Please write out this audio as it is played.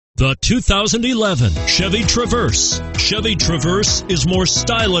The 2011 Chevy Traverse. Chevy Traverse is more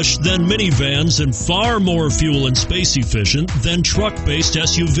stylish than minivans and far more fuel and space efficient than truck-based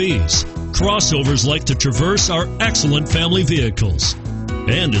SUVs. Crossovers like the Traverse are excellent family vehicles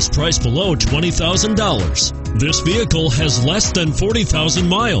and is priced below $20,000. This vehicle has less than 40,000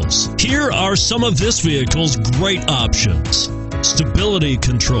 miles. Here are some of this vehicle's great options: stability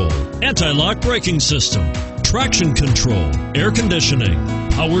control, anti-lock braking system, traction control, air conditioning,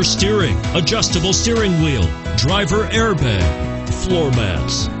 power steering, adjustable steering wheel, driver airbag, floor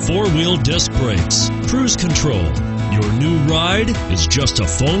mats, four-wheel disc brakes, cruise control. Your new ride is just a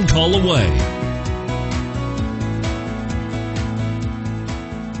phone call away.